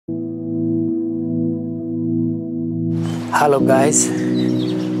Hello guys,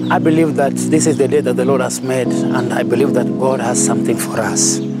 I believe that this is the day that the Lord has made, and I believe that God has something for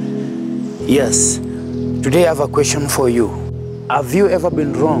us. Yes, today I have a question for you. Have you ever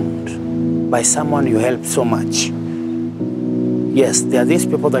been wronged by someone you helped so much? Yes, there are these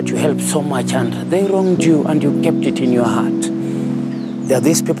people that you helped so much and they wronged you and you kept it in your heart. There are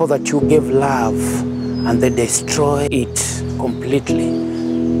these people that you gave love and they destroy it completely.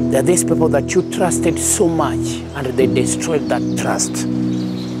 There are these people that you trusted so much and they destroyed that trust.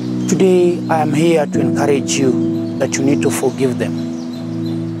 Today, I am here to encourage you that you need to forgive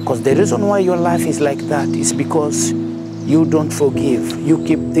them. Because the reason why your life is like that is because you don't forgive. You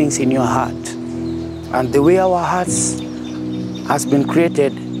keep things in your heart. And the way our hearts has been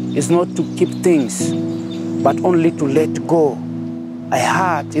created is not to keep things, but only to let go. A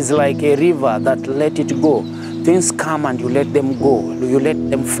heart is like a river that let it go. Things come and you let them go. You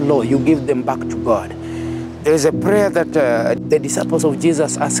let them flow. You give them back to God. There is a prayer that the disciples of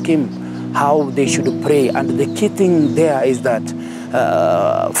Jesus asked him how they should pray. And the key thing there is that,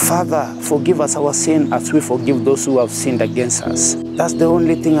 Father, forgive us our sin as we forgive those who have sinned against us. That's the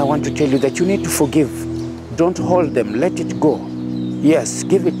only thing I want to tell you, that you need to forgive. Don't hold them. Let it go. Yes,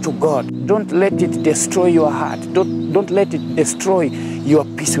 give it to God. Don't let it destroy your heart. Don't let it destroy your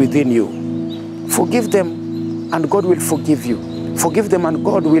peace within you. Forgive them and God will forgive you. Forgive them and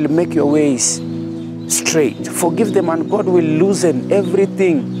God will make your ways straight. Forgive them and God will loosen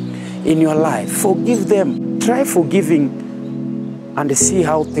everything in your life. Forgive them. Try forgiving and see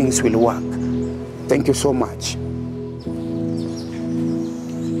how things will work. Thank you so much.